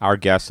Our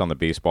guest on the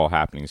Baseball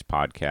Happenings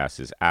podcast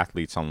is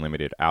Athletes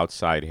Unlimited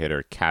outside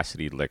hitter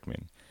Cassidy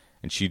Lichtman,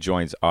 and she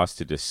joins us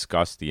to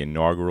discuss the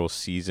inaugural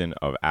season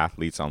of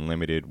Athletes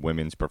Unlimited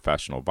women's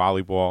professional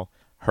volleyball,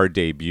 her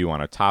debut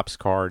on a Topps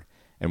card,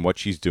 and what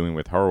she's doing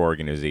with her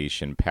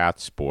organization, Path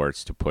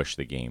Sports, to push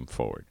the game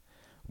forward.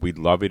 We'd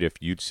love it if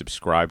you'd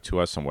subscribe to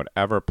us on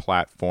whatever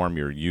platform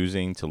you're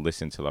using to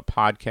listen to the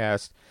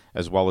podcast,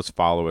 as well as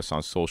follow us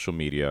on social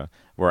media.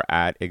 We're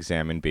at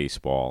Examine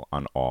Baseball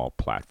on all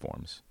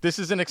platforms. This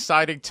is an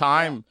exciting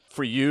time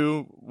for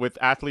you with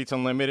Athletes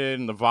Unlimited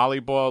and the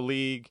Volleyball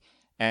League,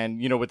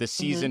 and, with the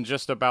season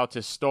just about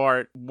to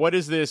start. What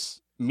does this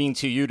mean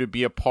to you to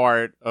be a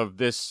part of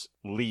this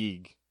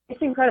league?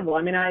 It's incredible.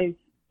 I mean, I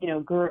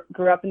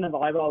grew up in the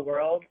volleyball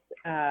world.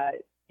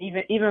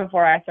 Even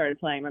before I started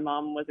playing, my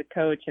mom was a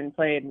coach and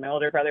played, and my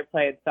older brother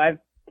played. So I've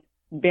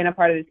been a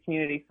part of this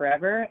community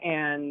forever,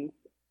 and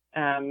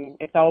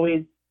it's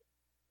always,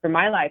 for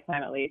my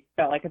lifetime at least,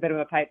 felt like a bit of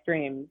a pipe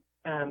dream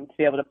to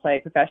be able to play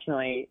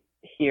professionally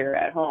here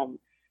at home,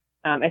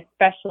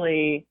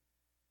 especially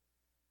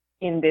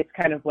in this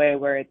kind of way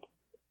where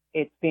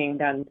it's being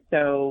done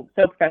so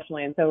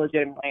professionally and so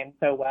legitimately and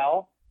so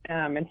well,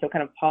 and so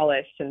kind of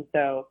polished. And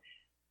so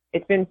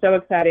it's been so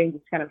exciting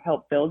to kind of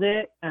help build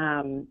it.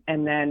 And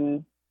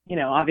then,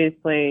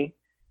 obviously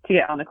to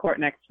get on the court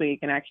next week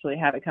and actually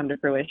have it come to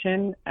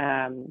fruition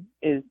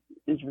is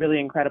really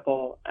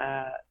incredible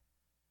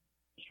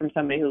from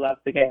somebody who loves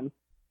the game.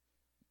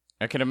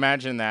 I can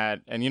imagine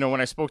that. And, when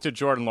I spoke to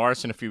Jordan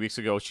Larson a few weeks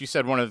ago, she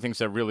said one of the things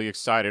that really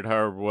excited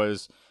her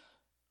was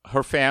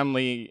her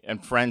family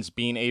and friends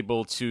being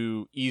able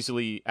to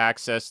easily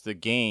access the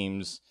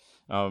games.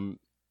 I'm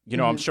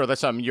sure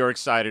that's something you're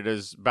excited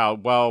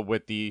about. Well,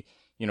 with the,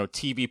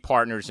 TV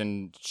partners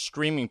and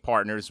streaming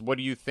partners, what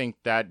do you think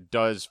that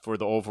does for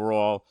the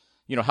overall,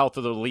 health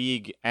of the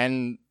league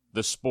and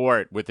the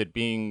sport with it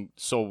being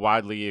so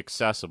widely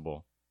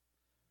accessible?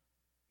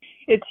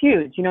 It's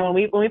huge. When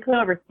we play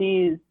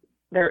overseas,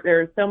 there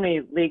are so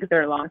many leagues that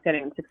are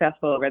longstanding and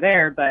successful over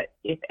there. But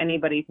if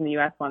anybody from the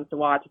U.S. wants to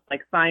watch, it's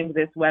like find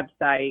this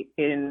website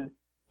in,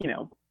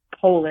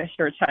 Polish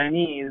or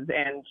Chinese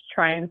and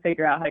try and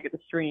figure out how to get the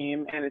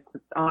stream, and it's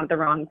on at the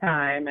wrong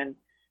time. And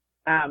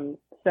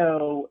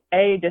so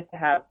just to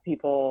have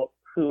people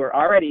who are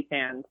already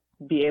fans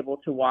be able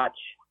to watch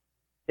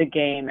the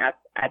game at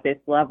this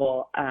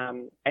level,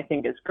 I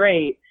think is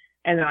great.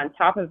 And then on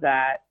top of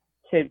that,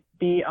 to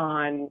be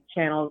on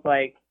channels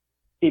like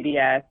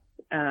CBS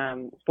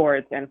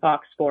Sports and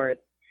Fox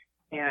Sports,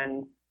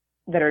 and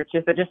that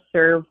just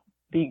serve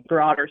the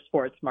broader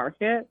sports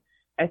market,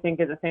 I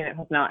think is a thing that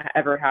has not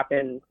ever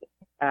happened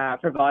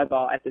for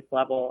volleyball at this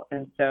level.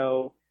 And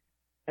so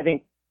I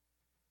think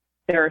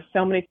there are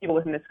so many people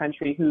within this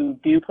country who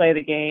do play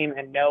the game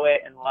and know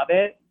it and love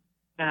it,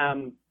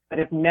 but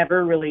have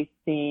never really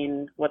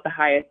seen what the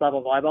highest level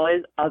of volleyball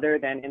is other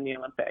than in the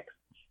Olympics.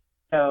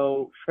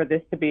 So for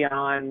this to be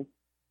on,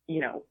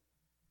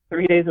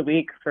 3 days a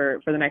week for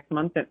the next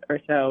month or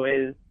so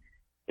is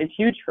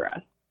huge for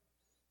us.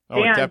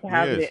 Oh, and it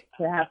definitely is.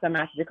 to have some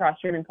matches across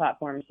streaming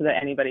platforms so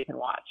that anybody can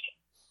watch.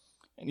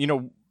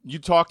 You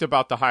talked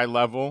about the high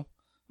level,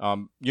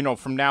 from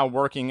now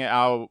working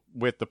out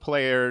with the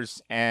players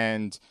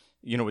and,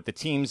 with the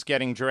teams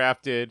getting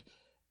drafted.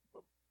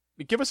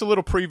 Give us a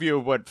little preview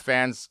of what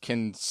fans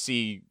can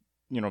see,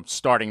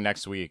 starting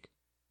next week.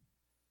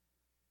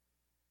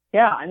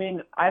 Yeah, I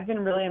mean, I've been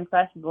really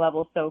impressed with the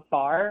level so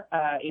far.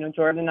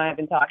 Jordan and I have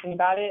been talking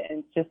about it,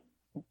 and it's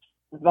just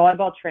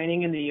volleyball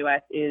training in the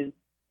U.S. is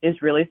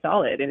really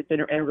solid, and it's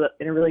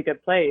in a really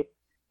good place.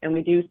 And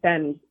we do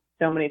send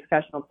so many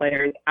professional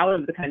players out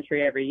of the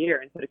country every year,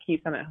 and so to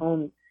keep them at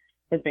home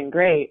has been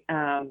great.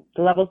 The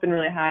level's been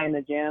really high in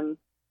the gym,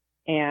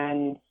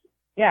 and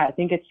yeah, I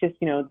think it's just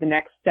the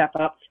next step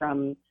up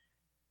from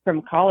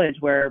college,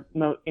 where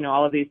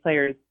all of these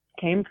players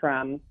came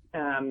from,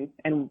 and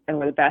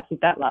we're the best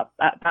at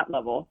that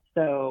level.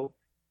 So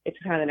it's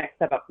kind of the next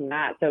step up from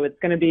that. So it's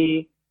going to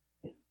be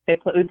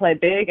we play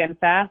big and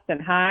fast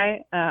and high,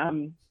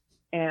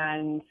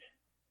 and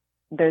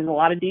there's a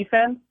lot of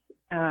defense.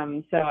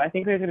 So I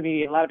think there's going to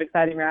be a lot of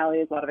exciting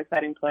rallies, a lot of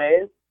exciting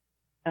plays,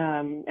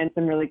 and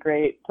some really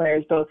great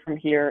players both from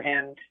here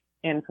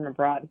and from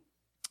abroad.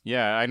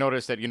 Yeah, I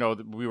noticed that,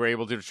 we were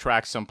able to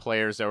track some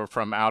players that were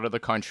from out of the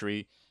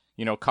country,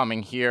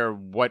 coming here.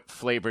 What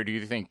flavor do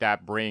you think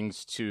that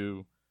brings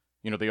to,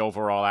 the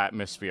overall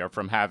atmosphere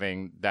from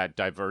having that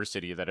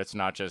diversity, that it's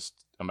not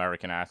just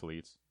American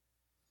athletes?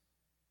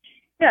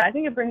 Yeah, I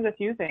think it brings a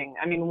few things.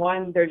 I mean,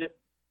 one, they're just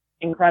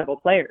incredible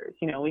players.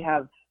 We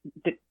have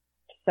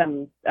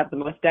some of the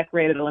most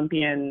decorated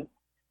Olympians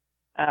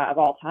of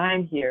all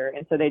time here,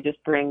 and so they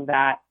just bring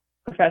that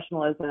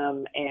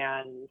professionalism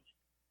and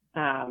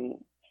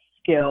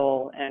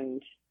skill,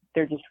 and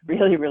they're just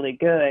really, really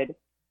good.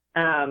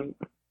 And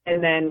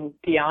then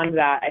beyond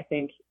that, I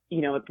think,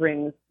 it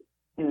brings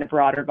in the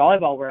broader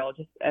volleyball world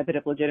just a bit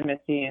of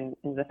legitimacy in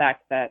the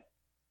fact that,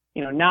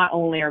 not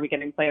only are we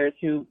getting players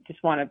who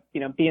just want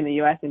to, be in the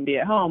U.S. and be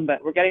at home,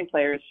 but we're getting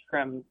players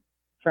from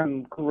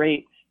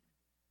great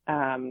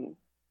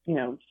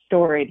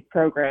storied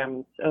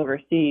programs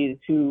overseas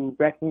who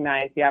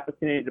recognize the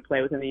opportunity to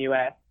play within the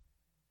U.S.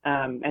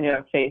 And who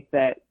have faith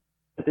that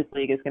this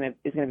league is going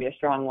to be a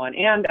strong one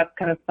and a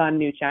kind of fun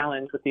new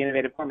challenge with the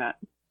innovative format.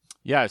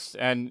 Yes,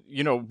 and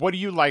what do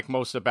you like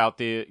most about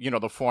the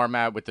the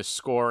format with the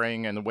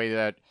scoring and the way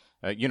that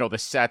the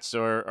sets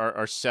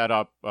are set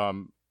up?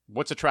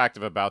 What's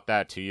attractive about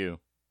that to you?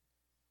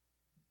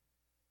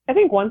 I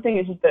think one thing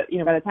is just that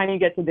by the time you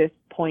get to this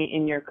point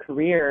in your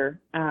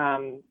career,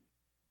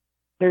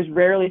 there's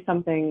rarely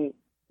something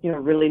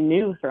really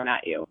new thrown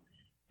at you.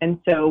 And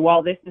so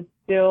while this is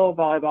still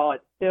volleyball,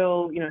 it's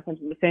still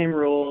essentially the same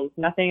rules.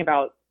 Nothing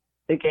about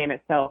the game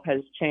itself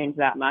has changed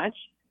that much.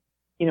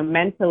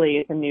 Mentally,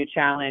 it's a new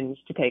challenge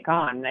to take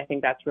on, and I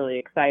think that's really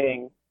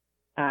exciting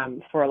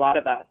for a lot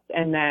of us.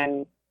 And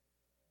then,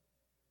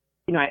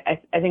 I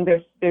think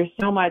there's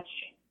so much,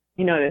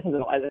 this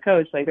as a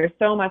coach, like there's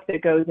so much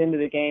that goes into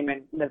the game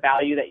and the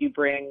value that you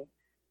bring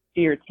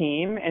to your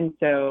team, and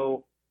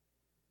so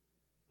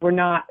we're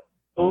not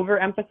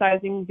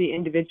overemphasizing the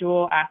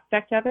individual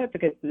aspect of it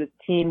because the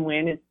team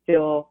win is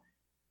still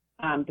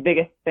the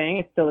biggest thing.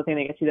 It's still the thing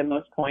that gets you the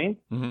most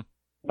points. Mm-hmm.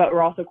 But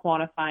we're also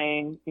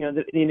quantifying,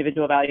 the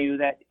individual value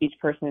that each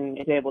person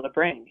is able to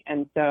bring.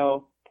 And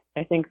so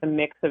I think the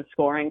mix of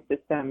scoring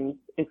systems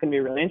is going to be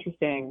really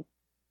interesting.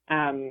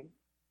 And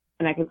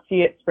I can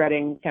see it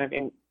spreading kind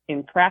of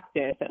in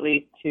practice, at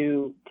least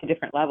to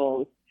different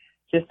levels,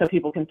 just so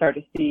people can start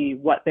to see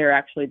what they're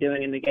actually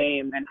doing in the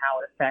game and how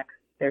it affects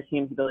their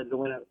team's ability to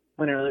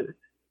win or lose.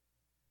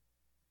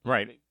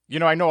 Right.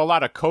 I know a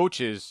lot of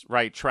coaches,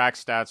 right, track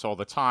stats all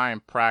the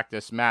time,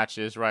 practice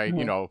matches, right,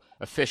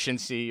 Mm-hmm.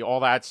 Efficiency, all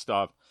that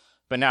stuff.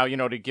 But now,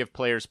 to give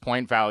players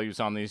point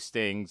values on these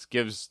things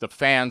gives the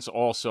fans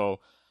also,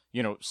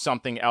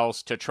 something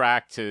else to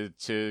track to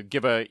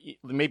give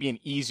maybe an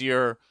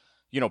easier,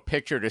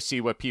 picture to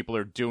see what people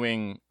are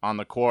doing on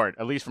the court,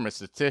 at least from a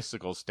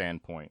statistical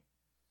standpoint.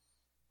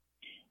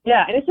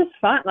 Yeah, and it's just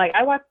fun. Like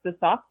I watched the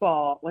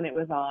softball when it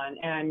was on,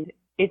 and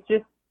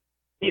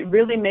it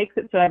really makes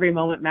it so every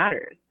moment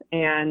matters.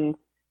 And,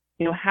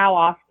 how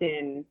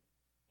often,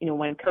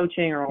 when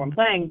coaching or when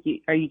playing,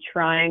 are you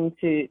trying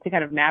to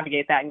kind of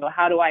navigate that and go,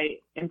 how do I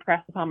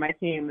impress upon my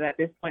team that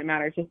this point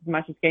matters just as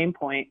much as game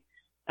point?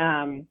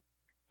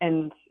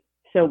 And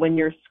so when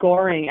you're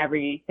scoring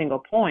every single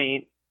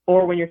point,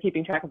 or when you're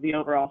keeping track of the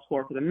overall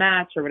score for the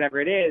match or whatever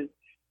it is,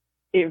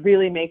 it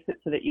really makes it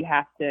so that you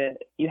have to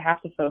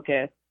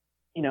focus,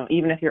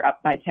 even if you're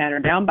up by 10 or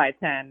down by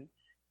 10,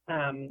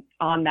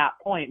 on that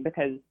point,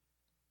 because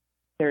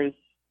there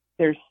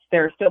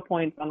are still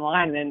points on the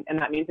line, and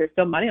that means there's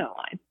still money on the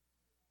line.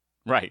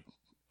 Right.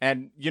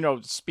 And,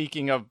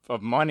 speaking of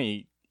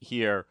money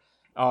here,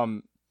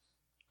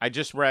 I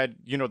just read,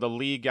 the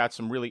league got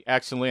some really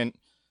excellent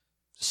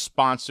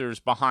sponsors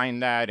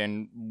behind that.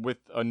 And with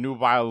a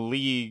nubile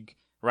league,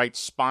 right,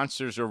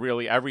 sponsors are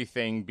really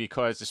everything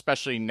because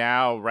especially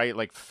now, right,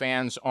 like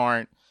fans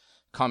aren't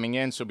coming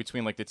in. So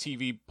between like the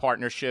TV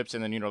partnerships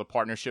and then, the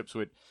partnerships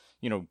with,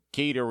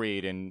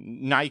 Gatorade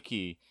and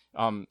Nike,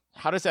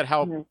 how does that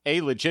help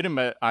A,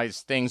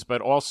 legitimize things,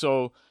 but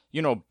also,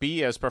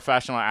 B, as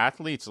professional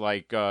athletes,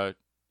 like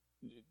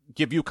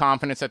give you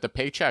confidence that the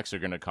paychecks are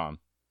going to come?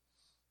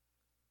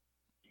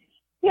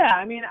 Yeah,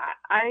 I mean,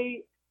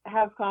 I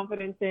have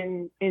confidence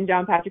in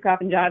John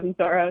Patricof and Jonathan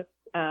Soros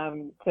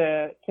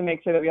to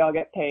make sure that we all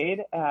get paid.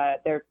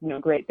 They're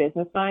great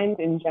business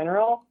minds in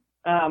general,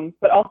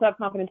 but also have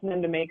confidence in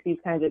them to make these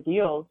kinds of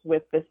deals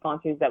with the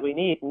sponsors that we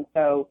need. And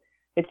so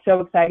it's so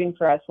exciting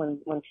for us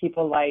when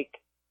people like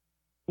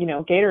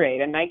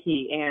Gatorade and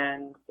Nike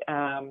and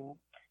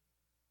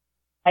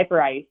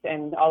Hyper Ice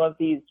and all of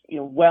these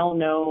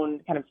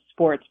well-known kind of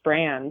sports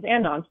brands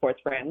and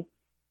non-sports brands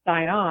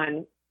sign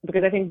on,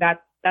 because I think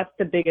that's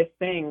the biggest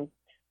thing.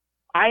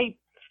 I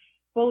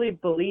fully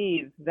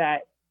believe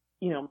that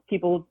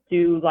people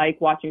do like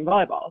watching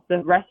volleyball.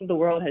 The rest of the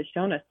world has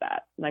shown us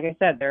that. Like I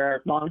said, there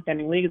are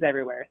long-standing leagues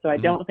everywhere. So I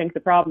don't think the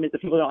problem is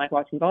that people don't like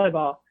watching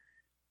volleyball.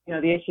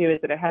 The issue is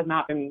that it has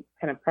not been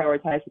kind of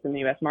prioritized within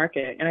the U.S.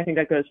 market. And I think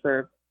that goes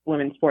for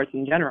women's sports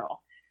in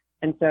general.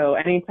 And so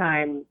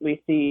anytime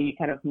we see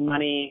kind of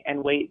money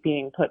and weight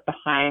being put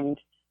behind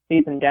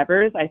these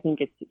endeavors, I think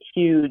it's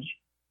huge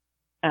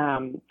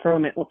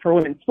for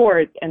women's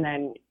sports. And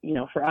then,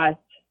 for us,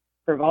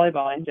 for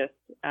volleyball, and just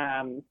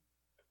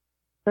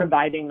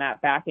providing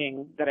that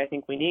backing that I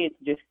think we need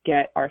to just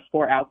get our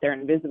sport out there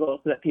and visible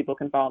so that people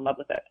can fall in love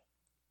with it.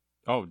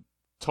 Oh,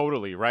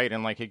 totally. Right.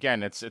 And like,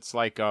 again, it's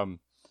like,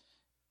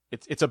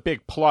 it's a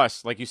big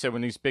plus, like you said,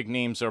 when these big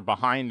names are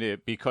behind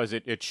it, because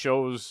it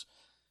shows,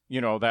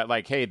 that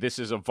like, hey, this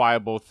is a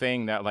viable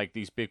thing that like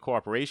these big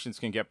corporations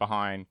can get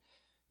behind.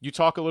 You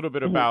talk a little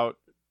bit about,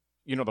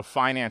 the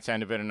finance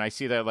end of it. And I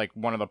see that like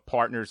one of the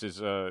partners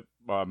is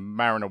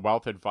Mariner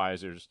Wealth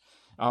Advisors.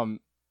 An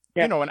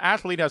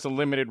athlete has a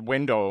limited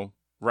window,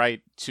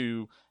 right,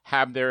 to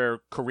have their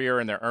career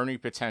and their earning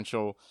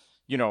potential,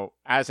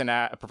 as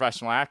a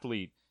professional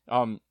athlete.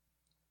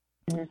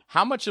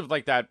 How much of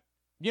like that,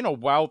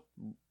 wealth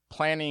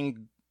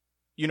planning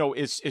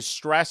is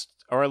stressed,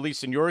 or at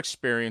least in your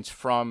experience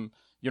from,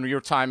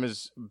 your time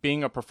as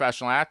being a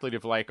professional athlete,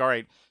 of like, all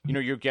right,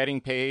 you're getting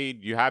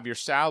paid, you have your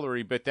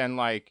salary, but then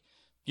like,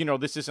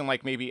 this isn't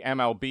like maybe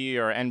MLB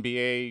or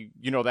NBA,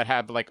 that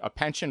have like a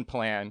pension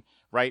plan,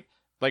 right?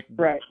 Like,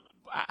 Right.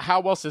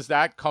 how else does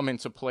that come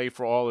into play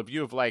for all of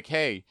you of like,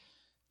 hey,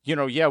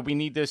 yeah, we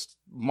need this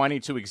money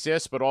to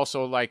exist, but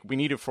also like we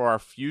need it for our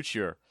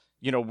future.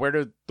 Where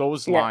do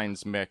those Yeah.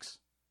 lines mix?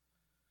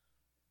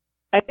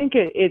 I think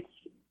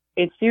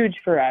it's huge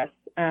for us.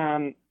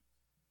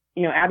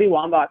 Abby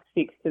Wambach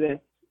speaks to this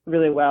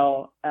really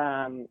well,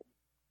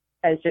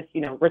 as just,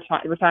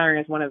 retiring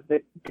as one of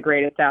the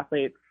greatest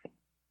athletes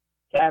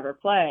to ever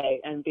play,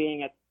 and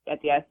being at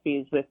the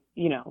ESPYs with,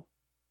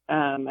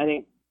 I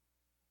think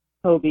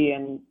Kobe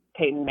and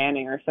Peyton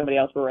Manning or somebody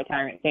else were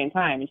retiring at the same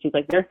time. And she's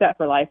like, they're set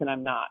for life and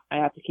I'm not. I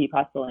have to keep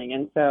hustling.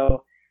 And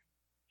so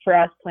for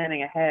us,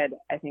 planning ahead,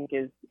 I think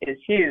is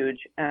huge.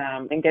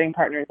 And getting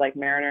partners like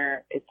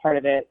Mariner is part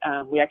of it.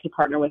 We actually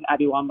partner with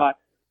Abby Wambach's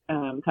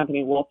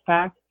company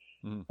Wolfpack,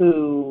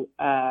 who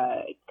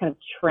kind of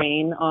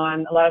train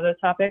on a lot of those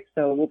topics.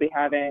 So we'll be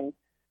having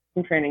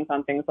some trainings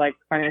on things like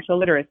financial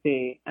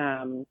literacy,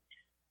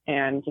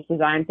 and just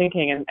design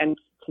thinking, and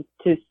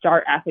to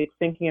start athletes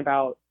thinking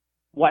about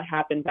what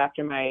happens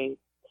after my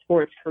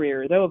sports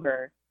career is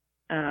over,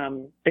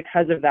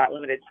 because of that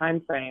limited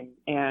time frame.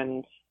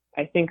 And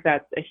I think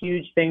that's a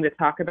huge thing to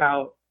talk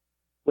about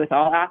with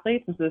all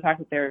athletes, and so the fact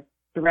that they're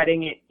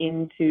threading it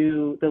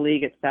into the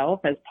league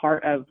itself as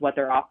part of what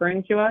they're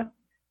offering to us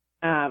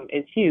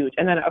is huge.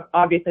 And then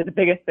obviously the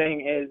biggest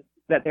thing is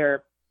that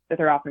they're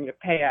offering to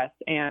pay us,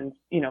 and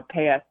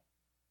pay us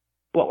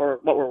what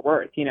we're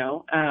worth.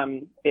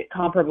 It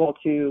comparable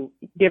to,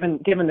 given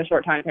the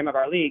short time frame of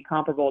our league,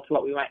 comparable to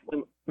what we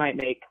might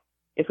make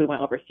if we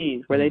went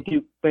overseas, where they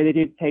do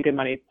pay good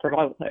money for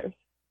volleyball players.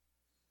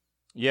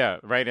 Yeah,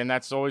 right. And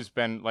that's always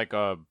been like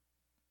a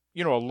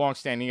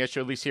longstanding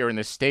issue, at least here in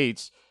the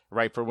States,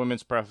 right, for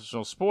women's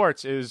professional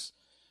sports, is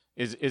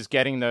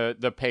getting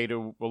the pay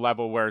to a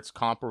level where it's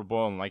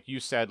comparable. And like you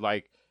said,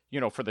 like,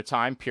 for the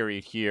time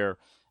period here,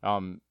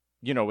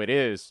 it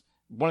is.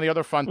 One of the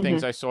other fun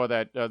things I saw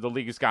that the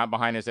league has gotten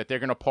behind is that they're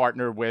going to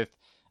partner with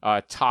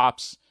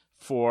Topps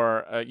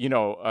for,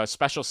 a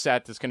special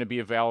set that's going to be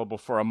available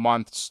for a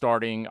month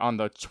starting on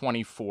the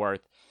 24th.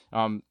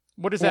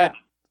 What is that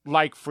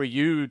like for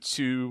you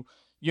to,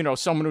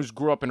 someone who's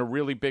grew up in a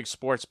really big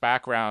sports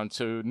background,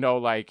 to know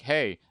like,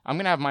 hey, I'm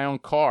going to have my own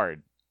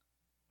card?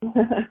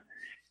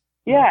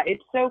 Yeah,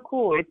 it's so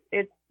cool.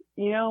 It's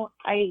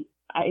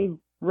I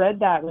read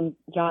that when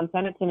John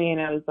sent it to me,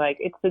 and I was like,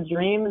 it's the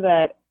dream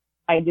that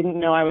I didn't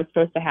know I was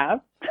supposed to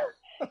have.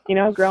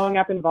 Growing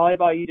up in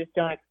volleyball, you just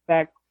don't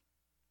expect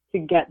to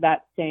get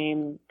that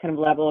same kind of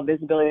level of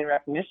visibility and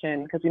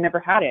recognition because we never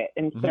had it.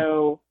 And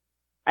so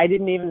I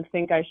didn't even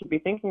think I should be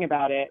thinking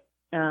about it.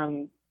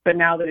 But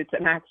now that it's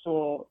an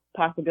actual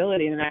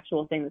possibility and an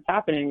actual thing that's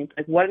happening, it's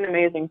like, what an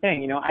amazing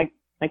thing.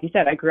 Like you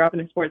said, I grew up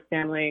in a sports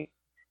family.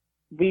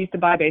 We used to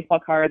buy baseball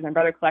cards. My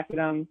brother collected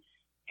them.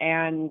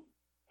 And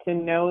to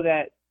know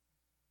that,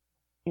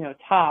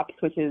 Topps,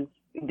 which is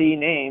the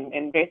name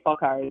in baseball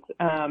cards,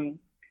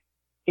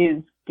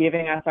 is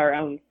giving us our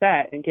own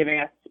set and giving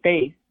us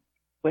space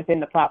within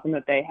the platform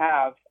that they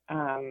have,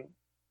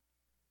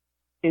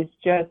 is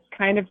just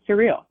kind of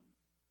surreal.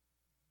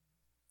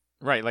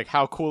 Right. Like,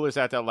 how cool is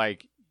that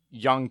like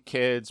young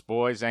kids,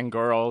 boys and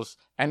girls,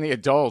 and the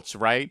adults,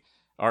 right,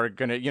 are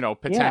going to,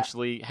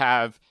 potentially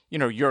have,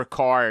 your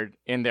card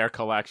in their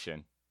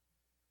collection.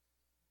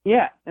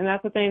 Yeah. And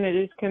that's the thing that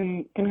just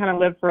can kind of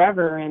live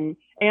forever. And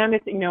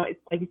it's, it's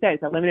like you said,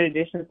 it's a limited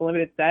edition, it's a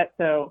limited set.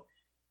 So,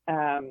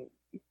 kind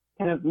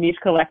of niche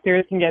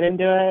collectors can get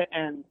into it.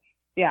 And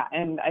yeah,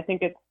 and I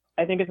think it's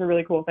a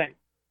really cool thing.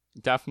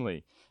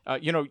 Definitely.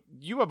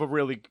 You have a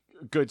really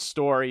good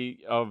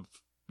story of,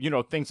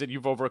 things that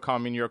you've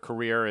overcome in your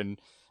career, and,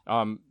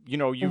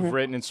 you've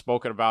written and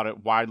spoken about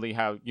it widely,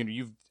 how,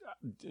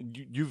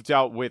 you've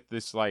dealt with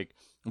this like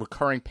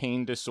recurring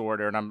pain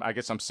disorder. And I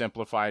guess I'm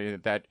simplifying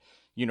it, that,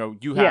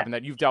 you have, and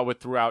that you've dealt with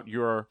throughout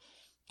your,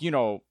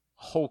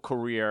 whole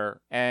career.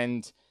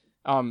 And,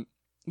 how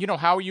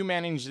are you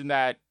managing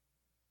that,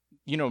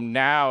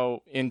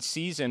 now in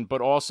season,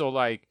 but also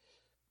like,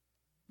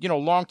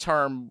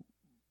 long-term,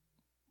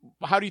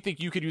 how do you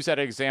think you could use that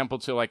example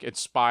to like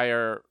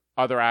inspire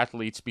other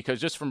athletes?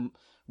 Because just from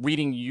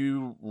reading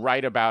you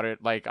write about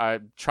it, like I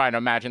try to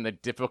imagine the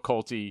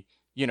difficulty,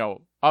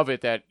 of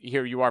it, that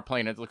here you are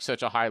playing at like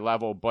such a high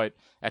level, but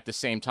at the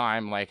same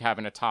time, like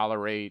having to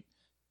tolerate,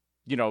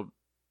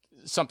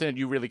 something that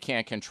you really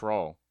can't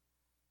control.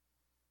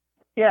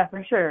 Yeah,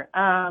 for sure.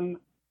 I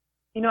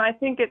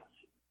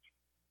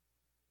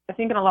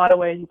think in a lot of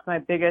ways it's my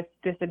biggest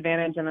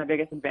disadvantage and my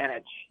biggest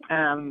advantage.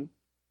 The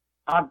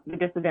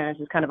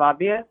disadvantage is kind of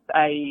obvious.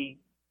 I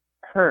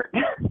hurt.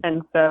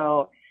 And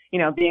so,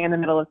 being in the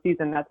middle of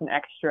season, that's an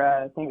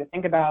extra thing to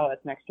think about.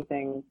 That's an extra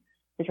thing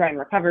to try and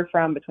recover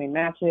from between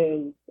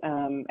matches.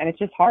 And it's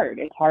just hard.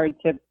 It's hard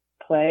to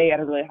play at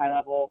a really high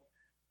level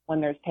when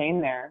there's pain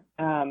there.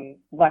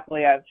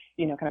 Luckily, I've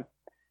kind of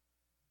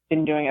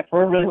been doing it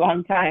for a really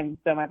long time,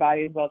 so my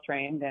body is well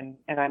trained, and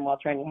I'm well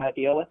trained in how to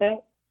deal with it.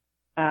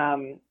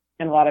 And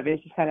a lot of it is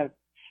just kind of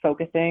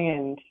focusing,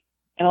 and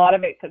a lot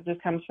of it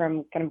just comes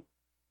from kind of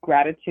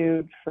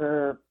gratitude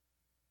for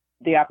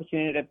the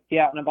opportunity to be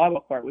out on a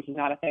volleyball court, which is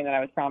not a thing that I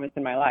was promised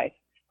in my life.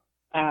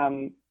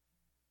 And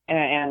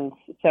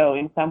so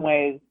in some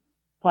ways,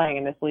 playing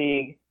in this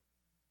league,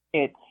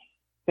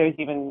 there's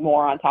even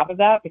more on top of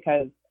that,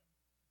 because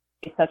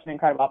it's such an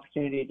incredible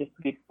opportunity just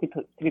to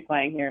be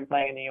playing here and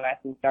playing in the U.S.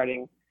 and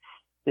starting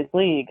this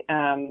league.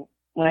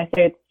 When I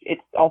say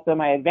it's also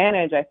my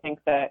advantage, I think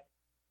that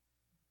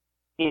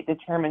it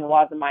determines a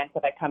lot of the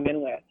mindset I come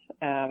in with.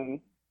 And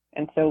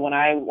so when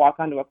I walk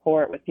onto a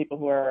court with people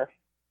who are,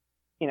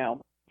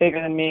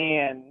 bigger than me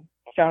and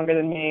stronger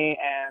than me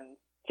and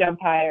jump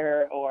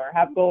higher or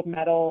have gold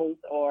medals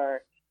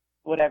or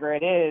whatever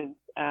it is,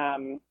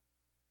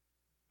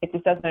 it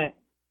just doesn't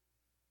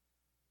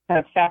kind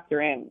of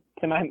factor in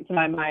to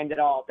my mind at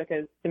all,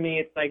 because to me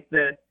it's like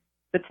the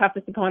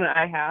toughest opponent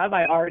I have,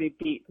 I already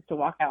beat just to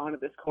walk out onto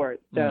this court.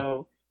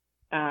 So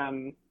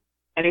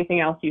anything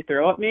else you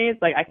throw at me,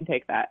 it's like I can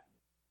take that.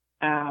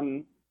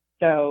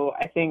 So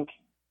I think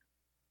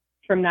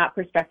from that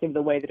perspective,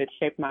 the way that it's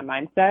shaped my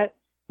mindset,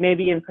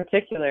 maybe in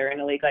particular in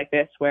a league like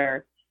this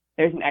where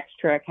there's an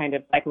extra kind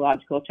of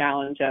psychological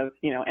challenge of,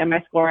 am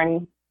I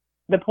scoring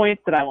the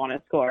points that I want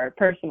to score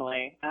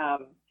personally? I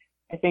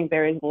think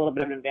there is a little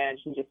bit of an advantage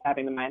in just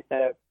having the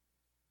mindset of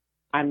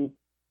I'm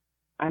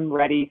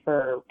ready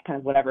for kind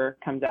of whatever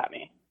comes at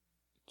me.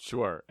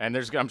 Sure. And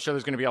I'm sure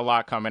there's going to be a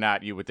lot coming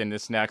at you within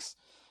this next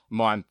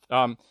month.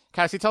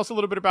 Cassie, tell us a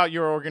little bit about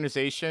your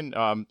organization,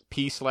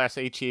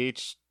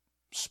 P/HEH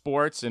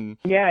Sports, and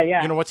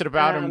what's it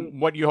about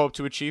and what you hope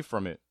to achieve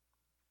from it.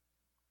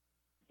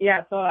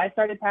 Yeah, so I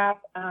started PATH,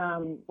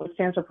 which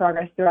stands for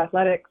Progress Through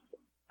Athletics,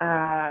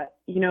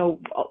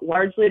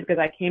 largely because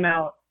I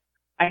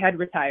had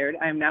retired.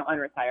 I am now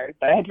unretired,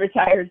 but I had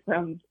retired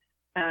from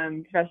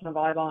professional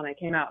volleyball, and I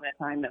came out in a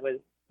time that was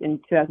in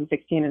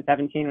 2016 and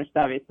 17, which is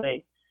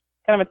obviously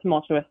kind of a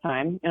tumultuous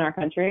time in our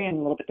country and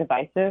a little bit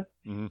divisive,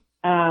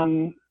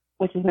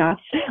 which is not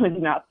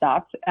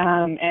stopped.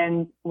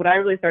 And what I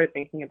really started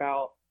thinking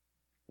about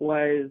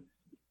was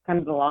kind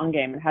of the long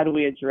game and how do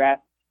we address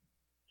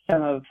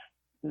some of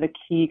the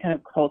key kind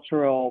of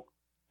cultural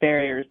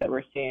barriers that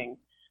we're seeing.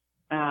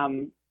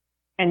 And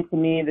to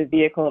me, the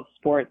vehicle of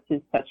sports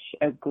is such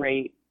a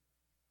great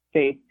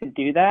space to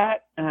do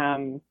that,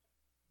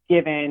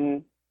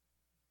 given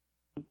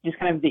just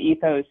kind of the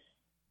ethos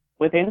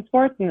within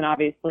sports, and then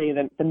obviously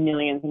the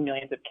millions and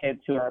millions of kids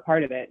who are a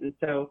part of it. And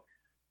so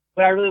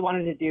what I really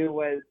wanted to do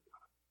was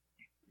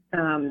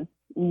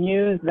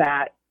use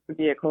that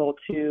vehicle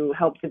to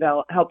help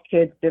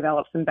kids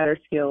develop some better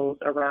skills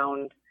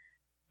around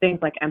things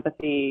like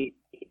empathy,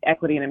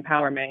 equity, and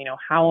empowerment.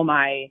 How am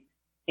I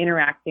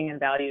interacting and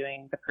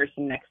valuing the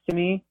person next to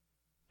me?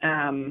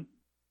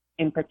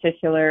 In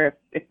particular,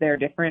 if they're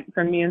different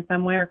from me in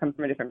some way or come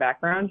from a different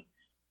background.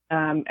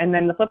 And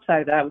then the flip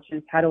side of that, which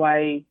is how do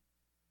I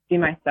see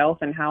myself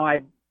and how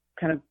I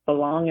kind of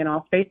belong in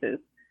all spaces.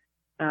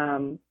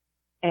 And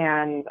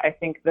I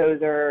think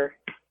those are,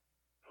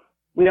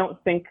 we all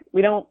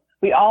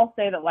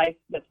say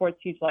that sports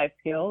teach life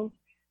skills,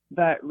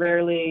 but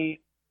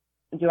rarely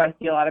do I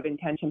see a lot of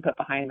intention put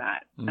behind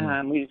that.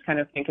 We just kind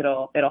of think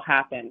it'll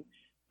happen.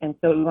 And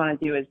so what we want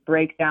to do is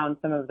break down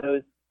some of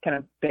those kind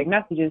of big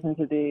messages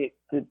into the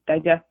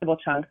digestible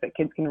chunks that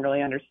kids can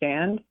really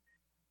understand,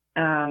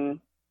 into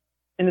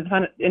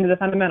the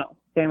fundamentals,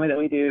 same way that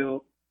we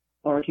do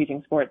when we're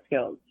teaching sports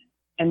skills,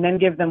 and then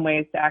give them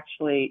ways to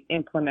actually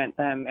implement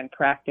them and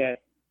practice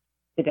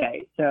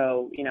today.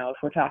 So, if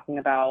we're talking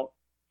about,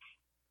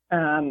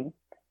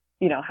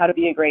 how to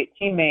be a great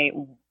teammate,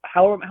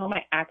 how am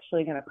I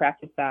actually going to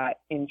practice that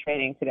in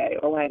training today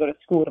or when I go to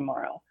school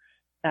tomorrow?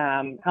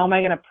 How am I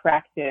going to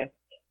practice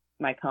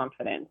my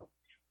confidence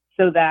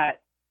so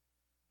that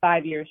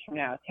 5 years from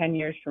now, 10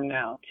 years from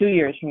now, 2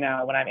 years from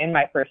now, when I'm in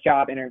my first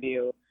job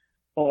interview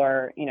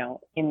or,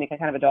 in the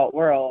kind of adult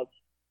world,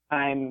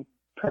 I'm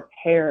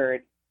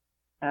prepared,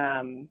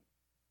 and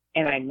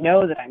I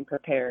know that I'm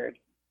prepared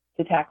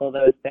to tackle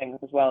those things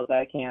as well as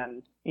I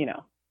can,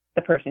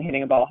 the person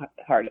hitting a ball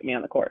hard at me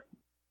on the court.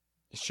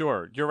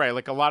 Sure. You're right.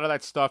 Like a lot of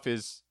that stuff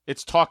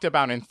it's talked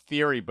about in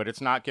theory, but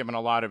it's not given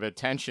a lot of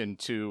attention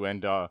to.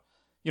 And, the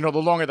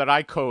longer that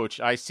I coach,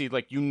 I see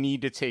like you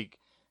need to take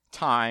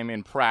time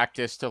and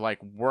practice to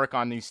like work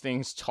on these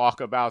things, talk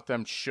about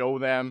them, show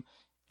them,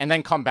 and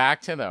then come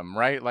back to them,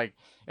 right? Like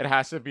it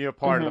has to be a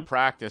part of the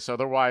practice.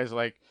 Otherwise,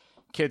 like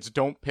kids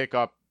don't pick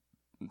up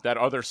that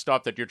other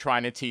stuff that you're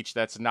trying to teach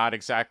that's not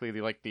exactly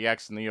the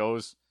X and the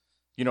O's,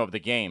 of the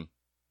game.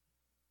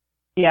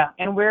 Yeah,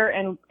 and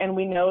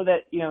we know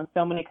that,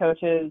 so many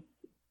coaches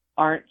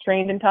aren't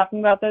trained in talking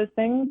about those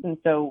things, and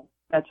so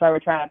that's why we're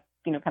trying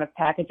to, kind of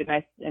package it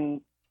nice and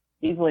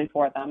easily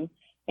for them,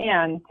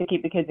 and to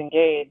keep the kids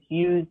engaged,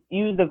 use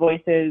the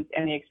voices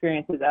and the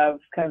experiences of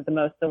kind of the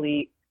most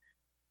elite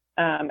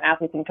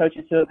athletes and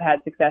coaches who have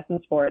had success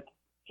in sports,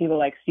 people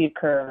like Steve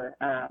Kerr,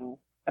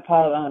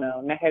 Apollo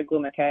Ono, Mehe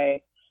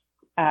Glumake,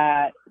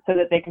 so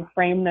that they can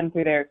frame them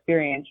through their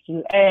experience, which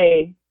is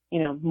A,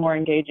 more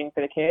engaging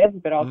for the kids,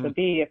 but also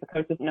B, if a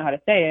coach doesn't know how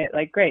to say it,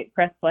 like, great,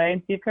 press play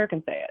and Steve Kerr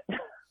can say it.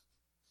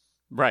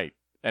 Right.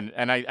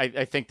 And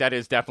I think that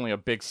is definitely a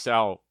big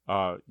sell,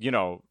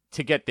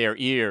 to get their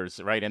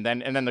ears, right? And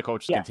then the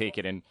coaches can take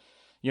it and,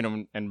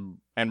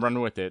 and run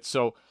with it.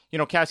 So,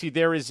 Cassie,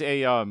 there is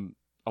a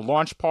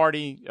launch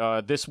party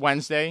this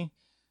Wednesday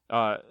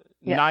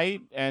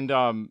night, and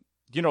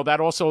that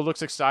also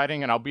looks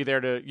exciting, and I'll be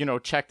there to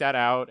check that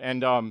out.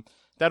 And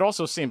that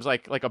also seems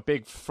like a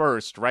big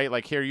first, right?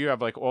 Like here you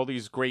have like all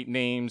these great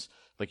names,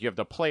 like you have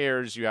the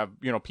players, you have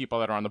people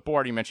that are on the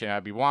board. You mentioned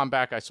Abby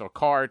Wambach, I saw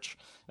Karch,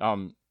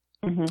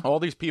 all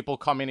these people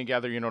coming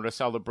together, to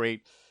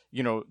celebrate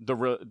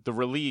the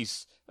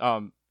release.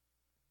 How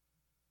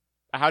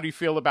do you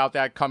feel about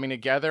that coming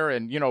together,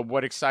 and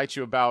what excites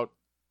you about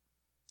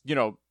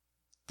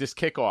this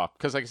kickoff?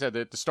 Because like I said,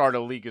 the start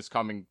of the league is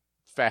coming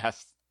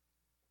fast.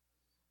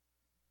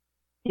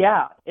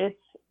 Yeah,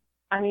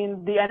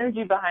 the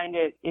energy behind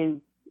it is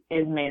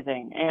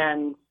amazing.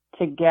 And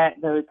to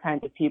get those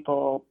kinds of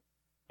people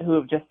who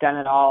have just done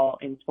it all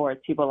in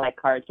sports, people like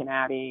Karch and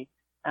Abby,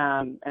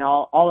 and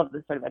all of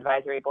the sort of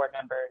advisory board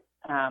members,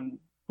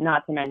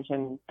 not to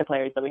mention the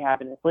players that we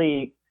have in this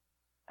league,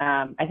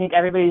 I think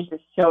everybody's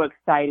just so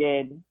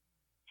excited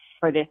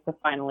for this to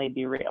finally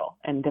be real,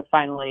 and to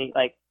finally,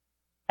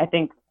 I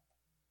think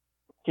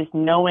just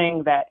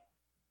knowing that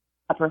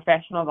a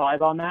professional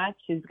volleyball match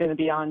is going to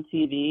be on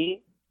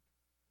TV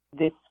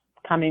this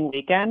coming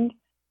weekend,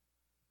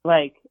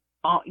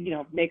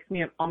 makes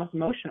me almost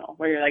emotional,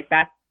 where you're like,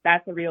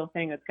 that's a real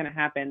thing that's going to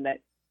happen, that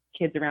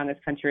kids around this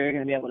country are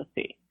going to be able to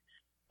see.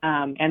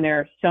 And there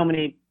are so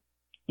many,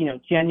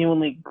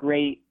 genuinely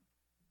great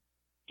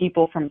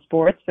people from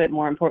sports, but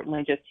more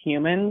importantly, just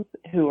humans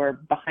who are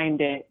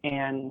behind it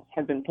and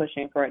have been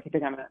pushing for it to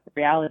become a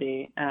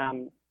reality.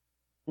 And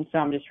so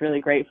I'm just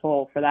really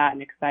grateful for that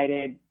and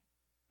excited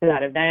for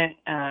that event,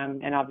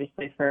 and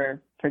obviously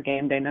for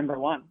game day number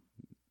one.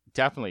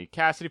 Definitely.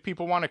 Cassidy,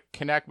 people want to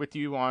connect with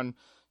you on,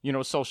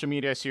 social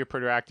media. I see you're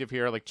pretty active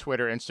here, like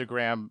Twitter,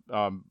 Instagram.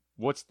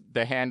 What's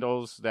the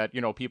handles that,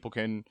 people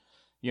can,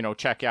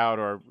 check out,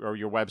 or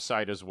your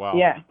website as well?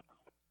 Yeah.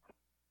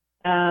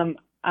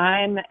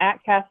 I'm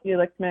at Cassidy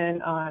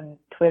Lichtman on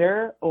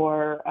Twitter,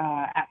 or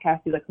at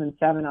Cassidy Lichtman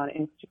 7 on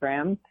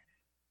Instagram.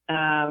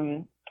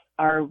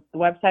 Our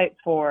website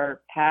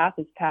for PATH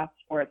is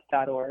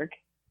pathsports.org.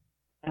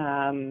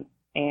 And,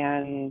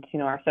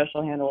 our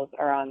social handles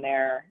are on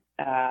there,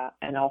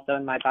 and also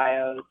in my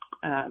bios,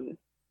 on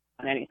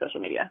any social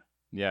media.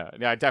 Yeah,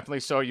 I definitely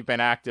saw you've been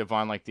active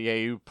on like the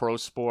AU Pro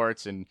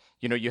Sports, and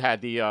you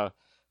had the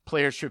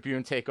Players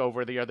Tribune take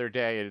over the other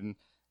day, and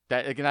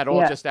that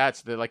all just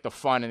adds to the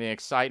fun and the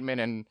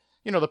excitement, and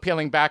the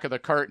peeling back of the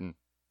curtain.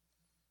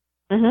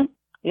 Mm-hmm.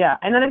 Yeah,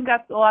 and then I think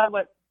that's a lot of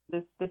what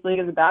this league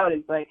is about,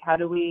 is like, how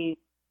do we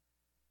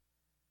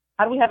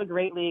have a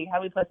great league? How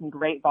do we play some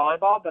great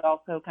volleyball, but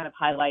also kind of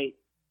highlight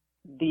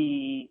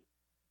the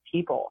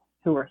people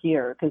who are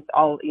here? Because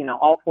all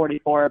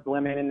 44 of the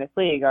women in this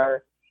league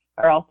are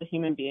also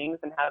human beings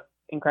and have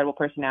incredible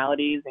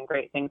personalities and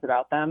great things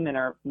about them, and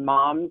are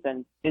moms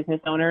and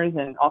business owners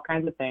and all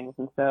kinds of things.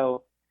 And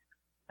so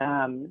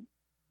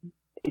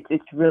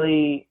it's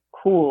really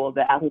cool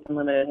that Athletes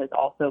Unlimited has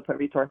also put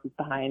resources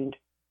behind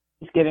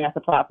just giving us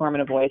a platform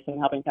and a voice and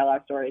helping tell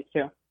our stories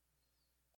too.